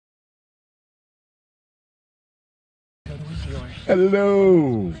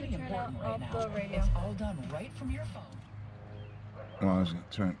Hello. It's all done right from your phone. Well, I was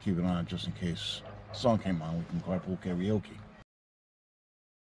going to keep it on just in case a song came on. We can carpool karaoke.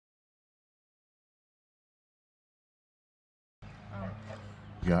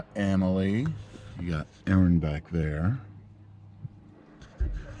 You got Emily. You got Erin back there.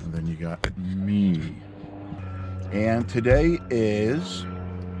 And then you got me. And today is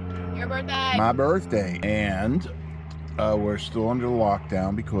your birthday. My birthday. And we're still under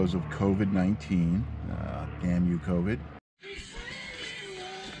lockdown because of COVID-19. Damn you, COVID.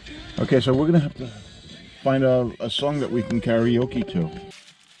 Okay, so we're going to have to find a song that we can karaoke to.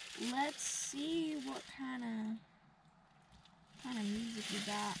 Let's see what kind of music you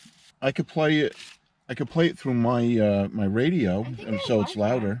got. I could play it through my my radio, and so it's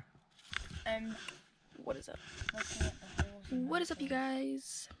louder. What is up? What is up, you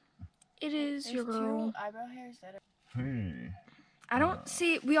guys? It is your girl. Eyebrow hairs that are... Hey. I don't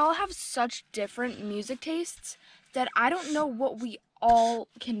see. We all have such different music tastes that I don't know what we all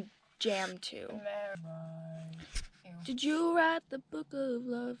can jam to. Did you write the book of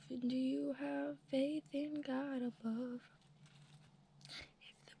love? And do you have faith in God above?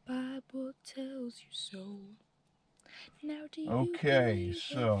 If the Bible tells you so. Now do you Okay,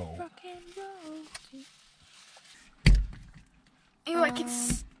 so rock and roll? Ew, I can.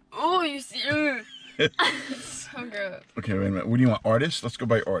 Oh, you see. So gross. Okay, wait a minute. What do you want? Artists? Let's go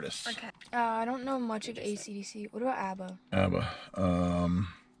by artists. Okay. I don't know much of AC/DC. What about ABBA? ABBA.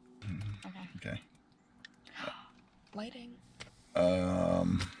 Okay. Lighting.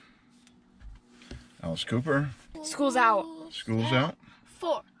 Alice Cooper. School's out. School's out.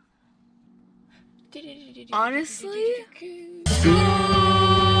 4. Honestly? School's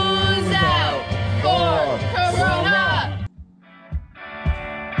out for Corona.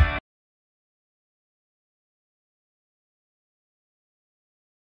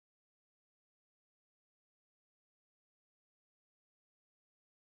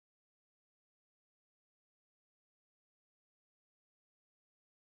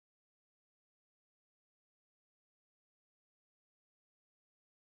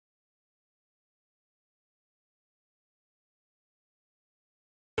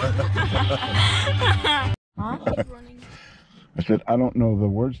 Huh? I said, I don't know the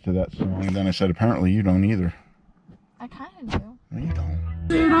words to that song. And then I said, apparently you don't either. I kind of do. No, you don't.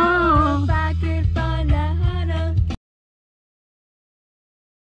 If I could find out how to...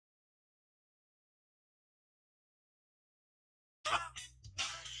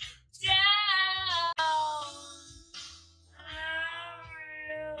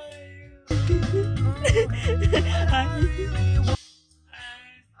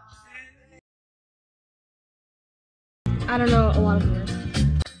 I don't know a lot of words.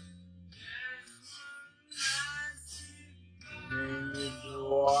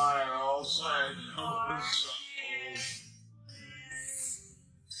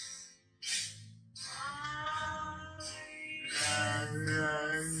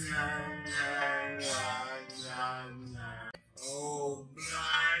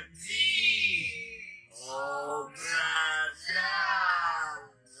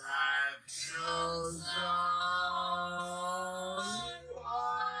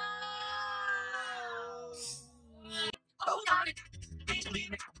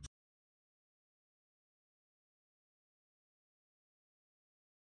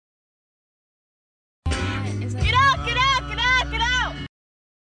 Get out! Get out! Get out! Get out!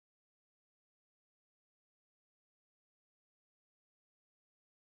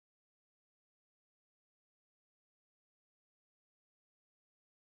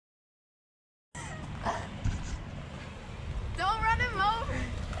 Don't run him over.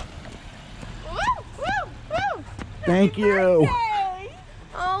 Woo! Woo! Woo! Thank you. Birthday.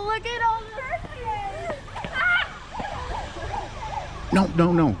 Oh, look at all the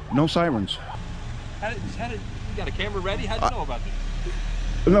birthdays. No sirens. You got a camera ready? How'd you know about this?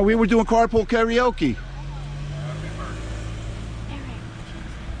 No, we were doing carpool karaoke.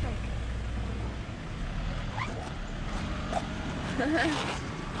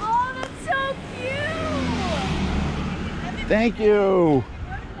 Oh, that's so cute. Thank you.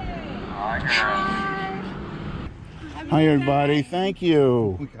 Hi, everybody. Thank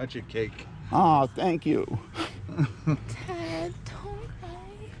you. We got your cake. Oh, thank you. Ted, don't cry.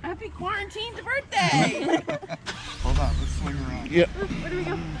 Happy quarantine's birthday! Hold on, let's swing around. Yep. Where do we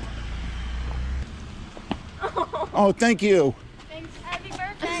go? Oh, thank you. Thanks. Happy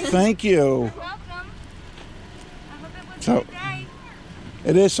birthday. Thank you. You're welcome. I hope it was So- a good day.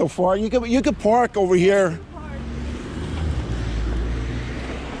 It is so far. You could park over here.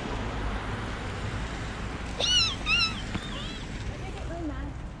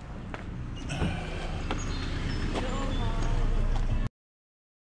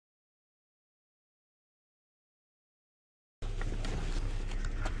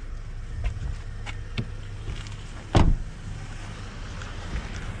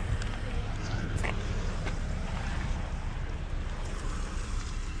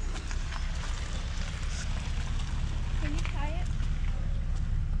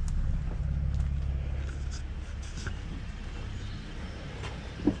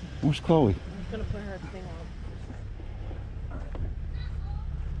 Where's Chloe? I'm gonna put her thing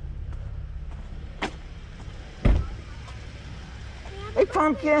on. Hey,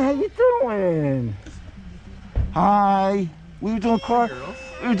 Pumpkin, how you doing? Hi. We were doing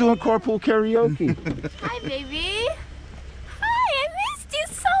carpool karaoke. Hi, baby. Hi, I missed you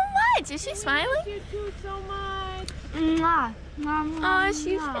so much. Is she smiling? I miss you too so much. Mwah. Mwah, mwah, Oh,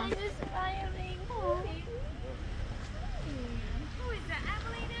 she's mwah. kind of smiling. Oh, baby. Who is that,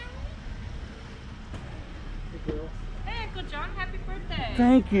 Emily now? Hey, Uncle John, happy birthday.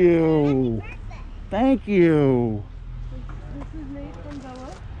 Thank you. Thank you. This is made from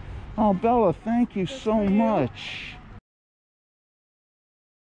Bella. Oh, Bella, thank you so much.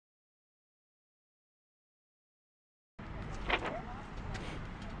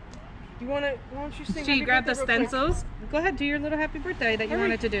 Why don't you sing? She grabbed the stencils. Go ahead, do your little happy birthday that you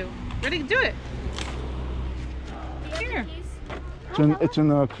wanted to do. Ready? Do it. Here. It's in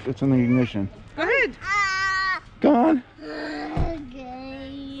the ignition. Go ahead. Go on.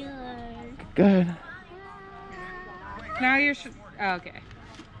 Go ahead. Now you're. Oh, okay.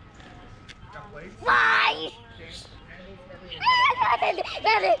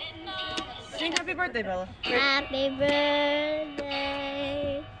 Sing happy birthday, Bella. Happy birthday.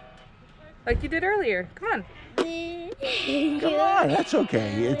 Like you did earlier. Come on. Come on, that's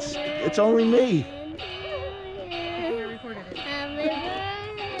okay. It's only me. I recorded it.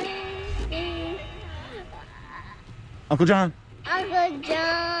 Uncle John. Uncle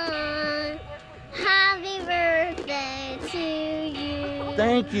John, happy birthday to you.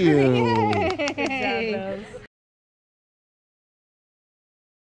 Thank you. Hey.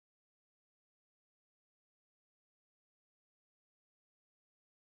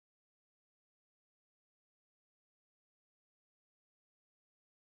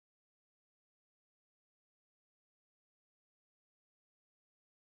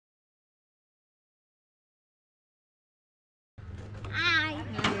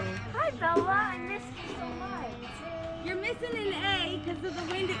 Hi, Bella. I missed you so much. You're missing an A because of the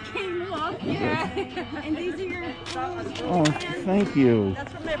wind it came off. Yeah. And these are your Oh, thank you.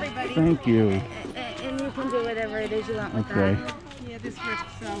 That's from everybody. Thank you. And you can do whatever it is you want with Okay. that. Yeah, this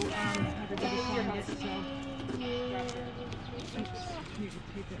works. So everybody signed it. So.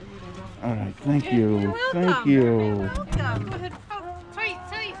 All right, thank you. You're welcome. Thank you. Welcome. Go ahead. Oh, tight.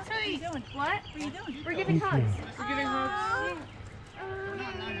 What? What are you doing? We're giving hugs. We're giving hugs.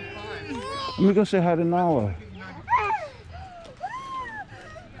 Let me go say hi to Nala.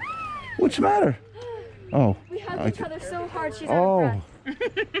 What's the matter? Oh. We hugged each other so hard she's out Oh. of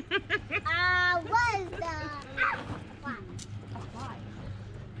breath. What's that?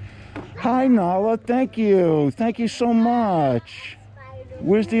 Hi, Nala. Thank you. Thank you so much.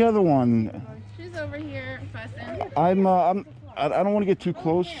 Where's the other one? She's over here fussing. I don't want to get too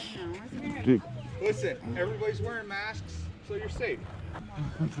close. Listen, everybody's wearing masks, so you're safe.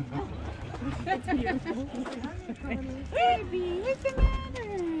 Baby, what's the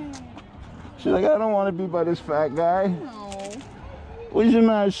matter? She's like, I don't want to be by this fat guy. No. What's the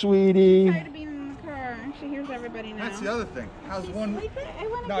matter, sweetie? Tired of being in the car. She hears everybody now. That's the other thing. How's one? I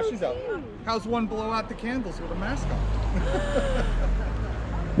want to No, go she's out. too. How's one blow out the candles with a mask on?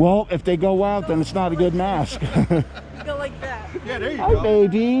 Well, if they go out, then it's not a good mask. Go like that. Yeah, there you Hi, go.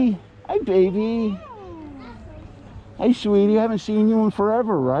 baby. Hi, baby. Hey, sweetie. I haven't seen you in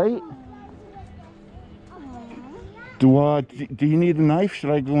forever, right? Do you need a knife? Should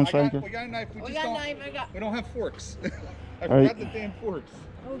I go inside? We got a knife. We just got a don't. knife, We don't have forks. I All right. forgot the damn forks.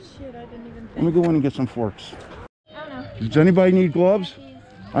 Oh shit, I didn't even Let me go in and get some forks. Does anybody need gloves?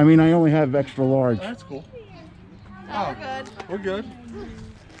 I mean, I only have extra large. Oh, that's cool. We're good. We're good.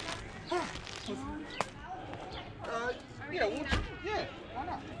 Yeah, yeah, why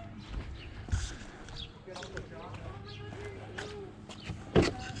not?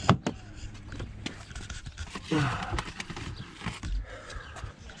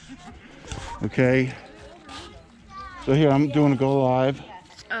 Okay. So here, I'm doing a go live.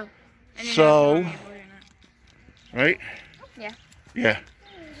 Oh. So, right? Yeah. Yeah.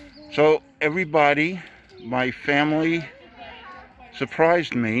 So everybody, my family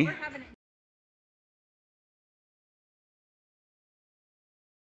surprised me.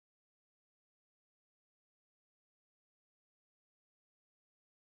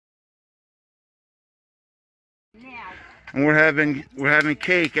 And we're having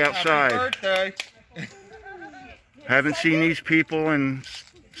cake outside. Happy birthday. Haven't seen these people in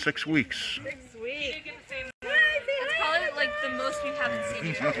 6 weeks. Let's call it like the most we haven't seen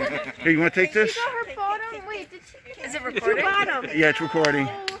each other. Hey, you want to take this? Her bottom. Wait, is it recording? Yeah, it's recording.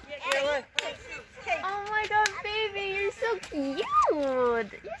 Oh my god, baby, you're so cute. You're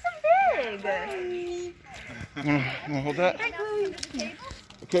so Wanna hold that?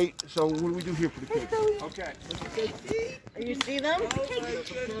 Okay, so what do we do here for the kids? Okay. You see them?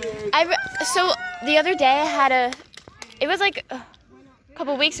 So the other day I had it was like a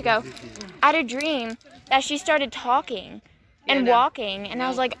couple weeks ago, I had a dream that she started talking and walking, and I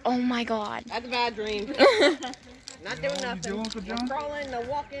was like, oh my God. That's a bad dream. Not doing nothing. No crawling, no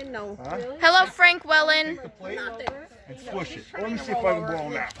walking, no. Hello, Frank Wellen. Nothing. And squish it. Let me see if I can blow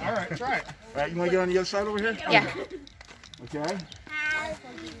them out. All right, try it. All right, you want to get on the other side over here? Yeah. Okay.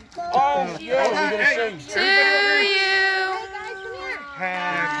 Oh, yeah, we're going to sing. To you,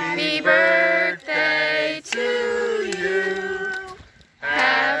 happy birthday to you.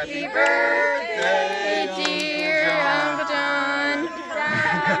 Happy birthday, dear Uncle John.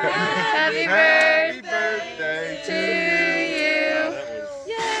 Happy birthday to you.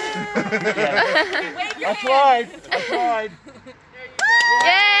 I tried.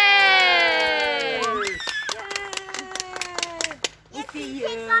 Yay!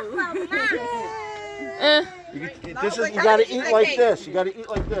 You gotta eat like this. You gotta eat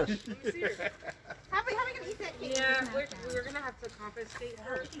like this. How are we gonna eat that cake? Yeah, we're gonna have to compensate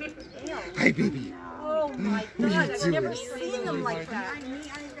her. Hi, baby. Oh my God, I've never seen them like that. I've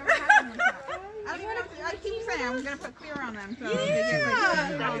never had them like that. I keep saying I'm gonna put clear on them, so they get like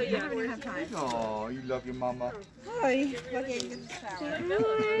I don't even have time. Oh, you love your mama. Hi. Okay, get the shower.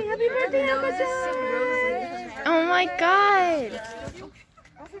 Happy birthday, Uncle John. Oh my God.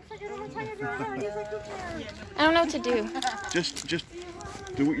 I don't know what to do. Just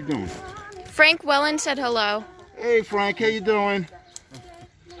do what you're doing. Frank Wellen said hello. Hey, Frank, how you doing?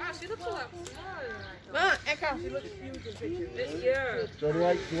 Look, Echo, she looks huge in pictures. Yeah. So do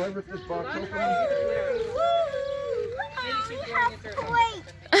I rip this box open? Huh?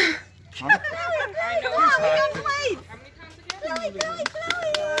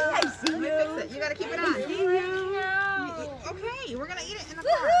 I see you. Fix it. You gotta keep it on. Okay, we're gonna eat it in the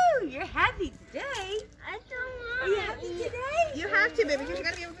car. Woohoo! You're happy today. I don't want. You happy today? You have to, baby, because you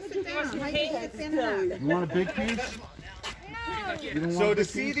gotta be able to sit down. How you can stand up? You want a big piece? You don't want So a the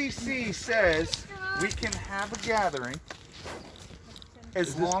big piece? CDC says we can have a gathering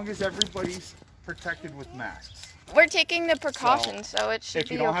as long as everybody's protected with masks. We're taking the precautions, so it should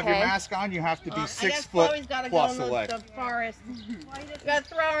If you be don't have your okay. mask on, you have to be I 6 guess foot Chloe's gotta plus go in away. the forest. You gotta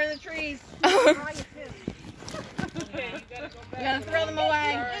throw her in the trees. You gotta throw them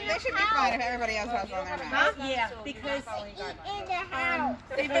away. They should be fine if everybody else has on their mask. Huh? Yeah, because in the house.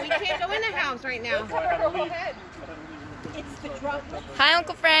 We can't go in the house right now. It's the drop. Hi,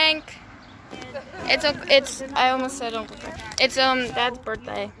 Uncle Frank. It's I almost said Uncle Frank. It's Dad's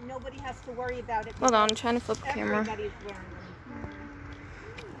birthday. Nobody has to worry about it. Hold on, I'm trying to flip the camera. Everybody's wearing them.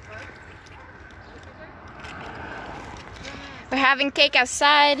 We're having cake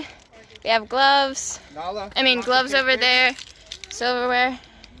outside. We have gloves. Nala, I mean gloves over there. Silverware.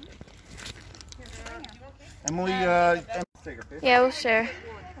 Emily, take a picture. Yeah, we'll share.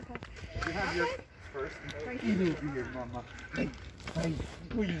 You have your first. You know, here, mama. Hey,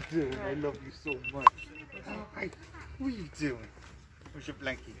 what are you doing? I love you so much. Hi, what are you doing? Where's your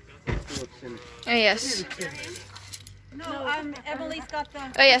blankie? Oh yes. No, Emily's got the.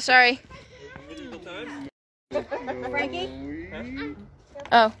 Oh yeah, sorry. Frankie?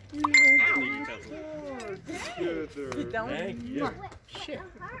 Oh.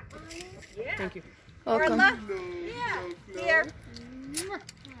 Welcome. Here.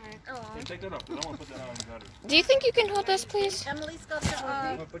 Take that up. I don't want to put that on the gutter. Do you think you can hold this, please? Emily's got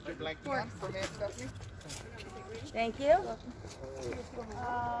the. Put your blankie on for me, Stephanie. Thank you.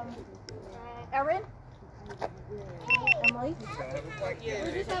 Erin? Emily?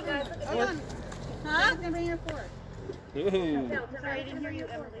 Huh? Sorry, I didn't hear you,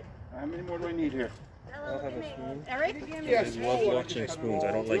 Emily. how many more do I need here? Eric? Yes. I love washing spoons.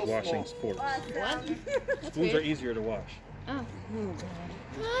 I don't like washing forks. Spoons are easier to wash. Oh.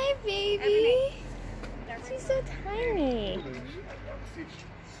 Hi, baby. She's so tiny.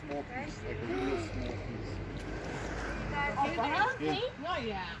 Small piece, like a real small piece.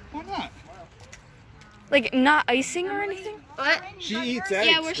 Why not? Like not icing or anything? What? She eats eggs.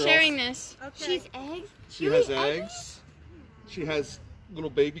 Yeah, we're girls. sharing this. She's eggs? She has eggs. She has little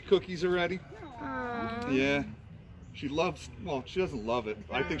baby cookies already. Yeah. She loves, well, she doesn't love it.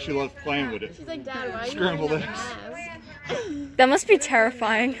 I think she loves playing with it. She's like, Dad, why are you Scrambled wearing a eggs. mask? That must be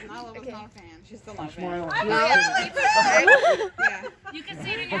terrifying. Okay. She's still not a fan. Smile. Yeah. You can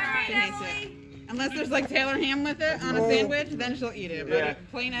see it in your She eyes. hates it. Unless there's like Taylor ham with it on a sandwich, then she'll eat it. But Yeah.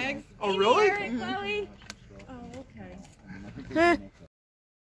 plain eggs? Oh, really? Chloe? Oh, okay.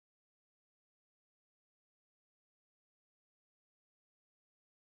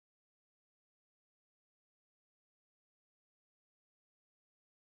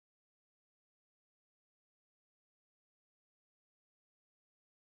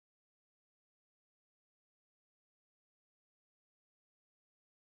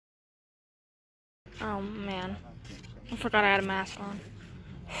 Oh man, I forgot I had a mask on.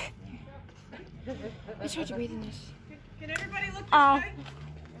 It's hard to breathe in this. Can everybody look this Oh. way?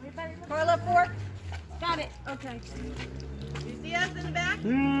 Carla, 4. Got it. Okay. You see us in the back?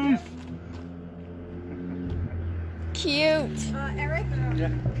 Cute. Eric? Yeah.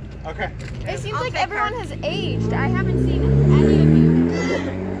 Okay. It seems like everyone has aged. I haven't seen any of you.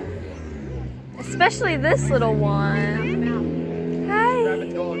 Especially this little one. Hi.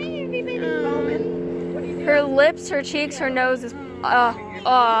 Her lips, her cheeks, her nose is So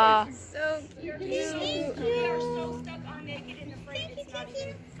cute. We are so stuck on naked and afraid it's not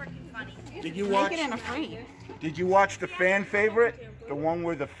even freaking funny. Did you watch? Naked and afraid. Did you watch the fan favorite? The one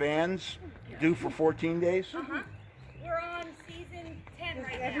where the fans do for 14 days? Uh-huh. We're on season 10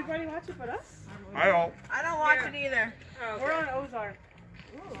 right now. Everybody watch it but us? I don't. I don't watch it either. Oh, okay. We're on Ozark.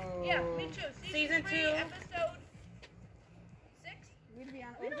 Yeah, me too. Season 2, episode 6. Need to be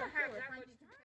on We don't have